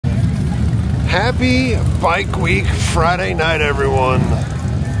Happy Bike Week Friday night, everyone.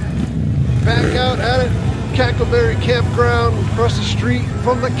 Back out at it, Cackleberry Campground across the street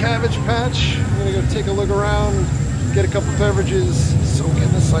from the Cabbage Patch. I'm gonna go take a look around, get a couple beverages, soak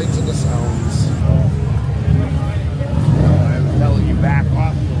in the sights and the sounds. I'm telling you, back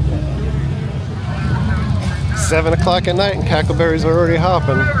off. 7 o'clock at night and Cackleberries are already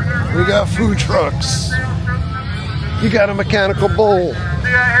hopping. We got food trucks. You got a mechanical bull.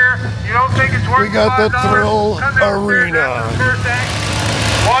 We got the Thrill Arena.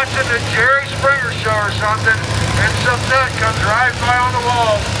 Watching the Jerry Springer show or something, and some nut comes right by on the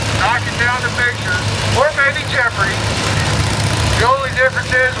wall, knocking down the pictures, or maybe Jeopardy. The only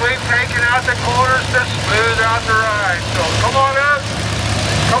difference is we've taken out the corners to smooth out the ride. So come on up,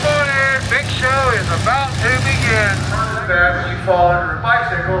 come on in, big show is about to begin. Bad when you fall under a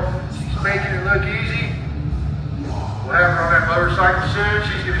bicycle, she's making it look easy. We'll have her on that motorcycle soon.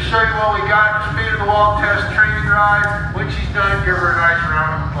 She's going to show you what we got, speed of the walk test, training ride. When she's done, give her a nice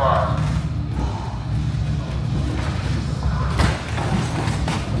round of applause.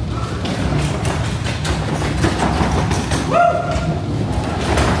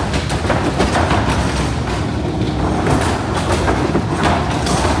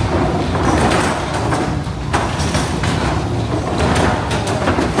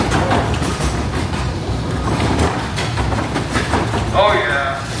 Oh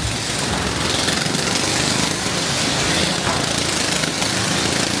yeah.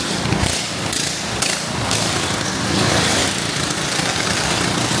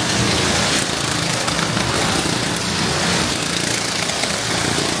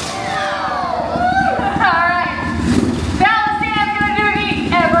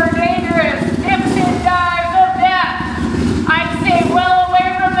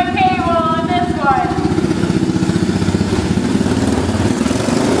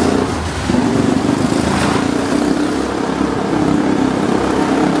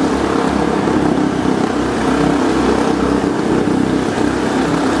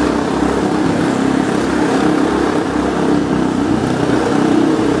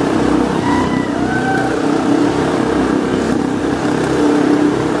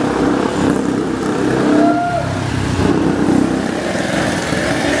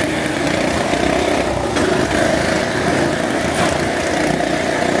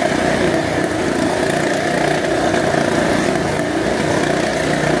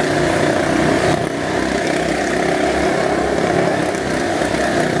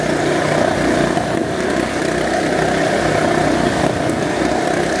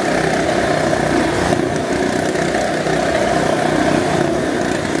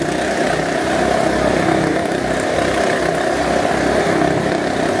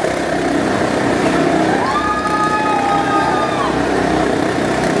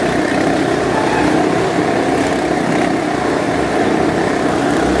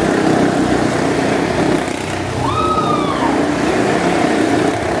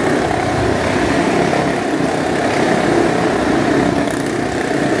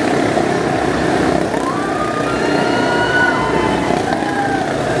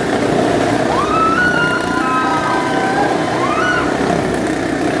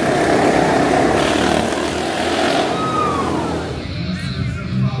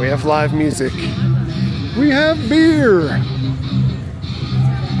 We have live music. We have beer.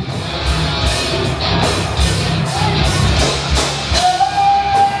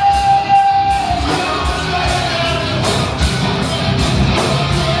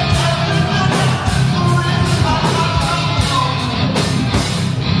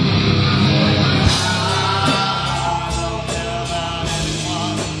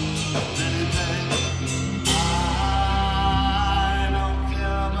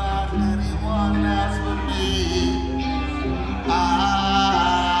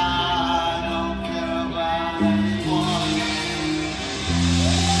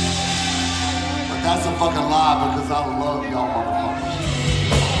 That's a fucking lie because I love y'all motherfuckers.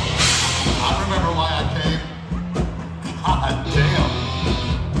 I remember why I came. God damn.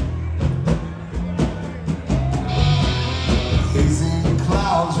 Hazy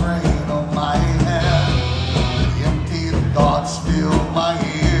clouds rain on my head. Empty thoughts fill my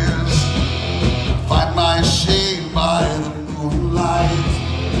ears. Find my shade by the moonlight.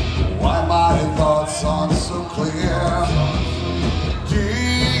 Why my thoughts aren't so clear.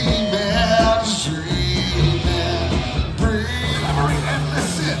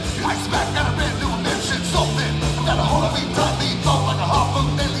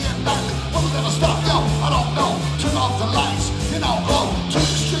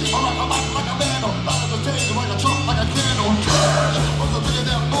 Like a trump, like a candle. Was a bigger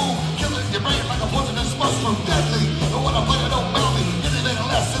than boom, killing your brain.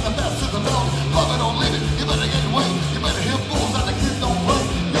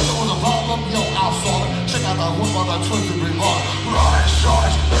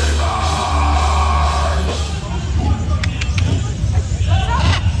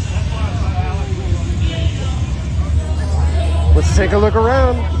 take a look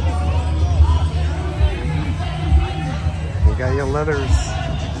around. You got your leathers,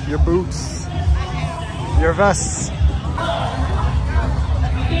 your boots, your vests.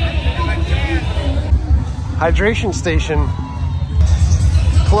 Hydration station.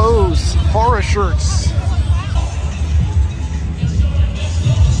 Clothes, horror shirts.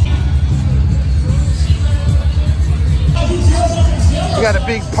 You got a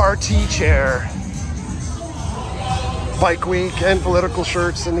big party chair. Bike week and political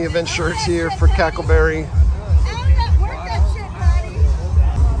shirts and the event shirts here for Cackleberry.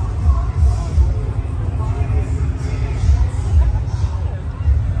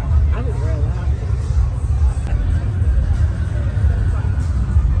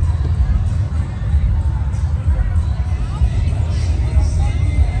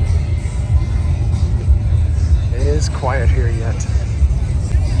 It is quiet here yet.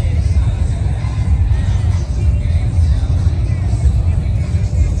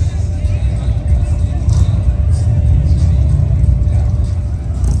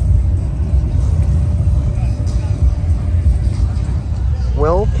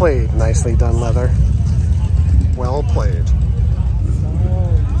 Well played, nicely done, leather. Well played.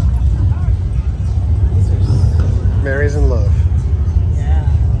 Mary's in love. Yeah.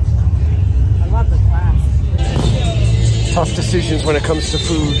 I love the class. Tough decisions when it comes to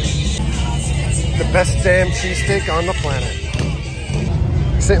food. The best damn cheesesteak on the planet.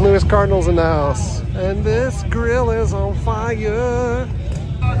 St. Louis Cardinals in the house. And this grill is on fire.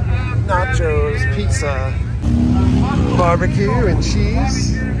 Nachos, pizza, barbecue and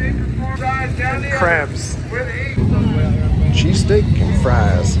cheese, crabs, cheesesteak and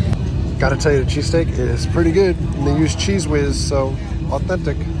fries. Gotta tell you, the cheesesteak is pretty good, and they use Cheese Whiz, so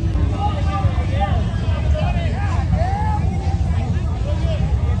authentic.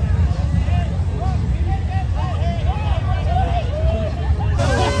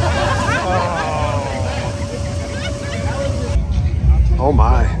 Oh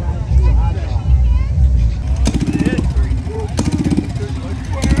my.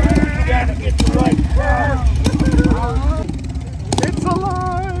 It's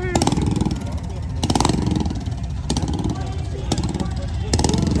alive!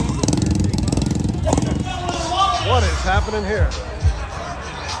 What is happening here?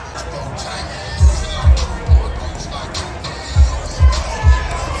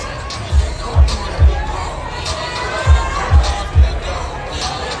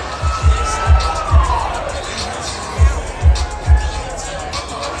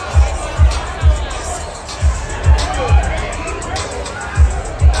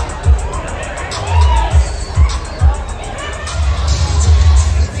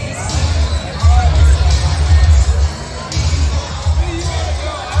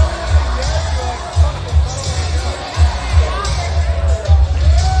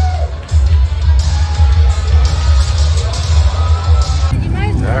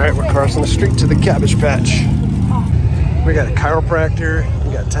 Crossing the street to the Cabbage Patch. We got a chiropractor,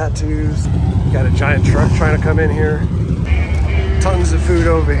 we got tattoos, we got a giant truck trying to come in here. Tons of food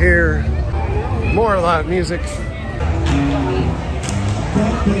over here. More live music.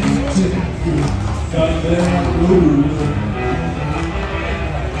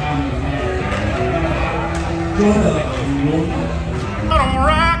 Don't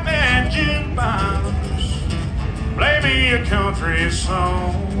rock that jukebox, play me a country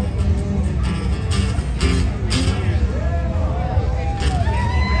song.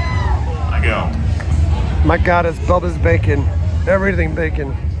 Go. My God, it's Bubba's Bacon. Everything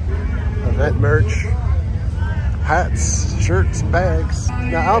bacon. Event merch, hats, shirts, bags.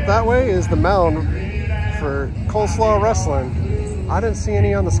 Now out that way is the mound for Coleslaw Wrestling. I didn't see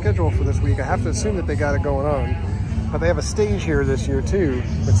any on the schedule for this week. I have to assume that they got it going on. But they have a stage here this year too,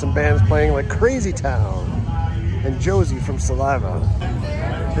 with some bands playing like Crazy Town and Josie from Saliva.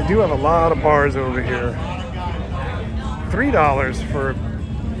 They do have a lot of bars over here. $3 for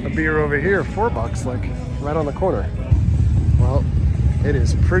a beer over here, $4, like right on the corner. Well, it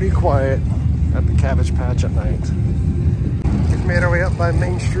is pretty quiet at the Cabbage Patch at night. We've made our way up by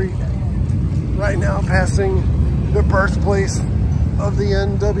Main Street. Right now passing the birthplace of the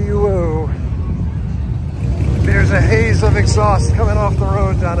NWO. There's a haze of exhaust coming off the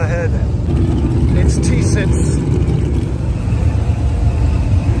road down ahead. It's T-Sits.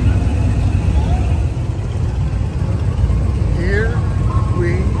 Here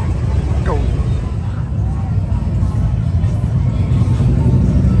we go.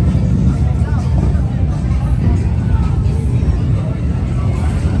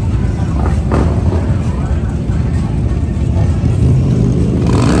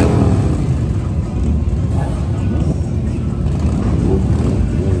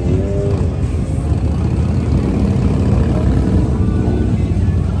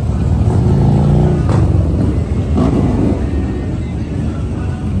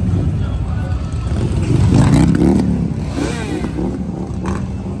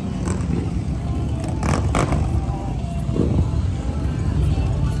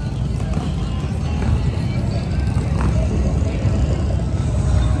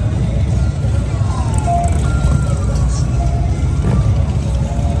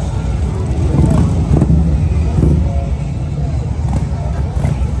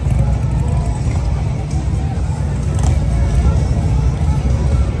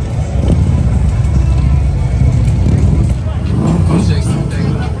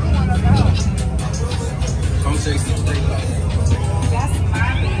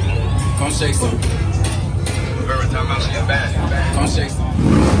 shake some. Remember, talking about she's bad. Don't shake some.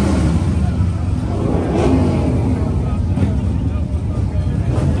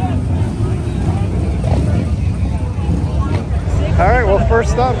 All right, well,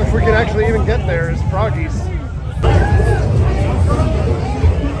 first stop, if we can actually even get there, is Froggy's.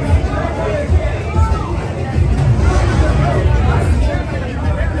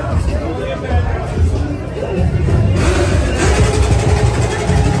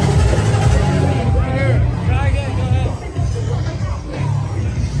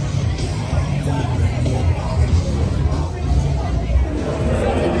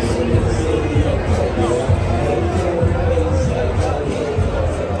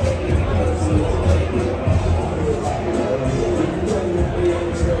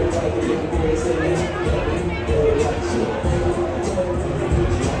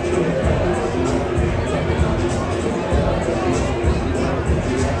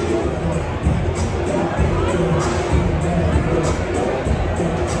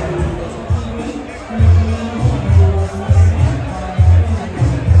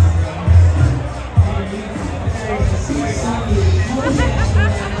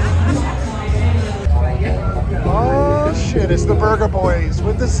 It's the Burger Boys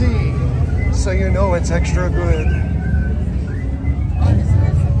with the Z, so you know it's extra good.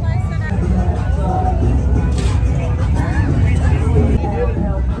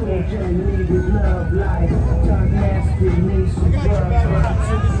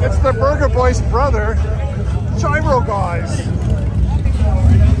 It's the Burger Boys' brother, Gyro Guys.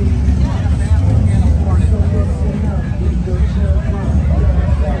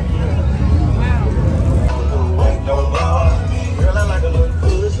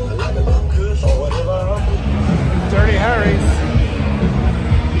 Dirty Harry's.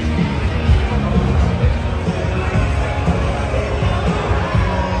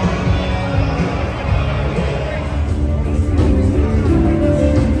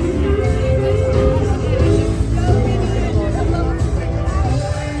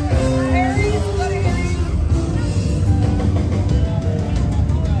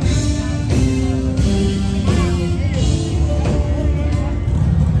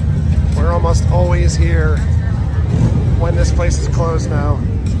 Almost always here when this place is closed now.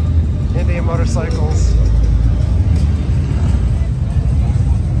 Indian Motorcycles.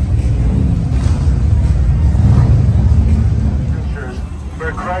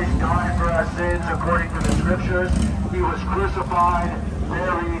 Where Christ died for our sins according to the scriptures, he was crucified,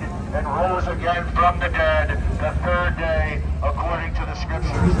 buried, and rose again from the dead the third day according to the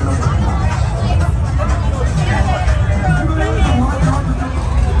scriptures.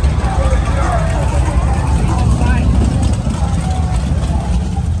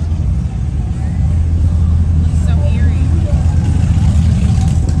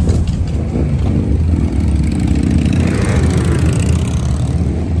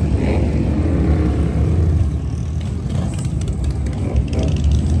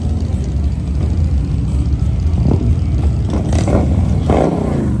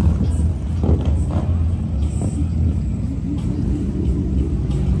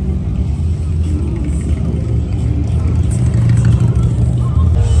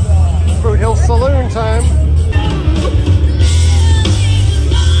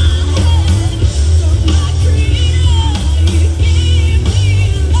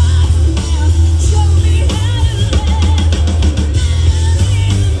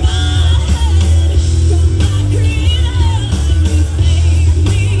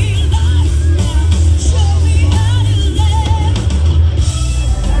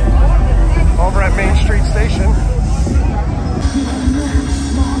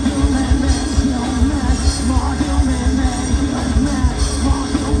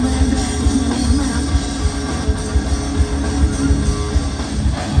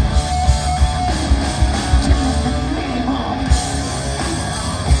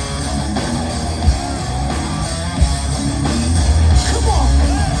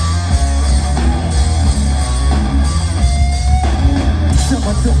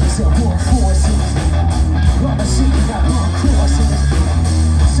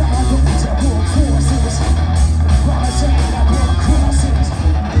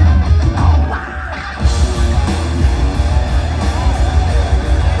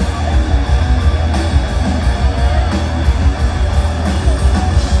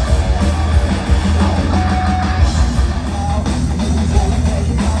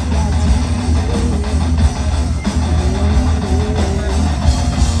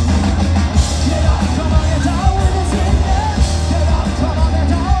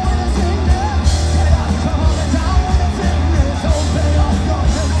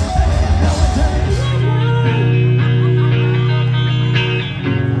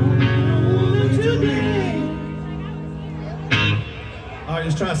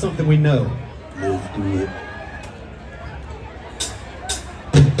 something we know. Let's do it.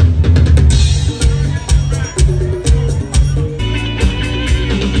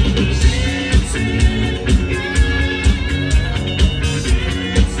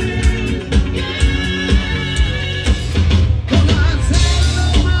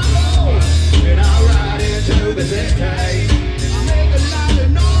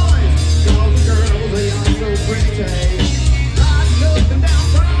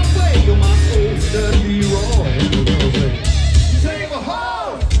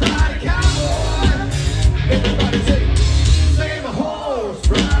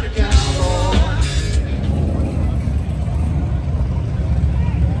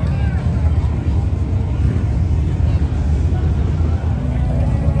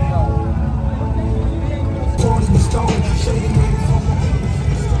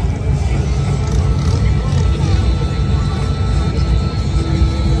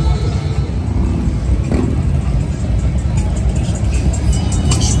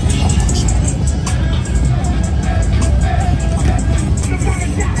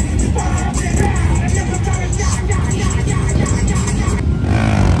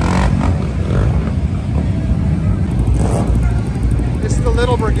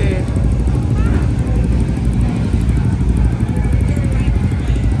 Brigade.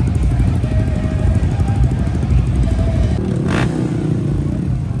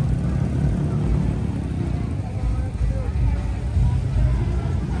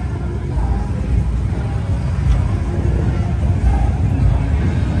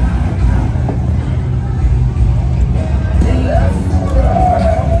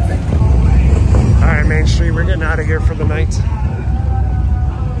 All right, Main Street, we're getting out of here for the night.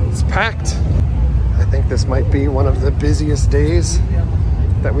 It's packed. I think this might be one of the busiest days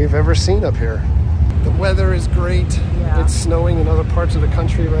that we've ever seen up here. The weather is great. Yeah. It's snowing in other parts of the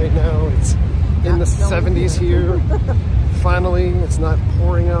country right now. It's in the 70s here. Finally, it's not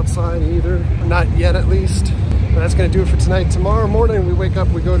pouring outside either. Not yet, at least. But that's gonna do it for tonight. Tomorrow morning we wake up,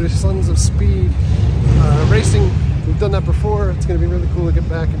 we go to Sons of Speed racing. We've done that before. It's gonna be really cool to get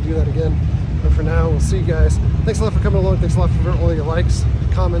back and do that again. But for now, we'll see you guys. Thanks a lot for coming along. Thanks a lot for all your likes,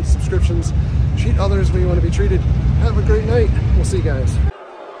 comments, subscriptions. Treat others the way you want to be treated. Have a great night. We'll see you guys.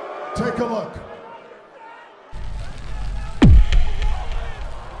 Take a look.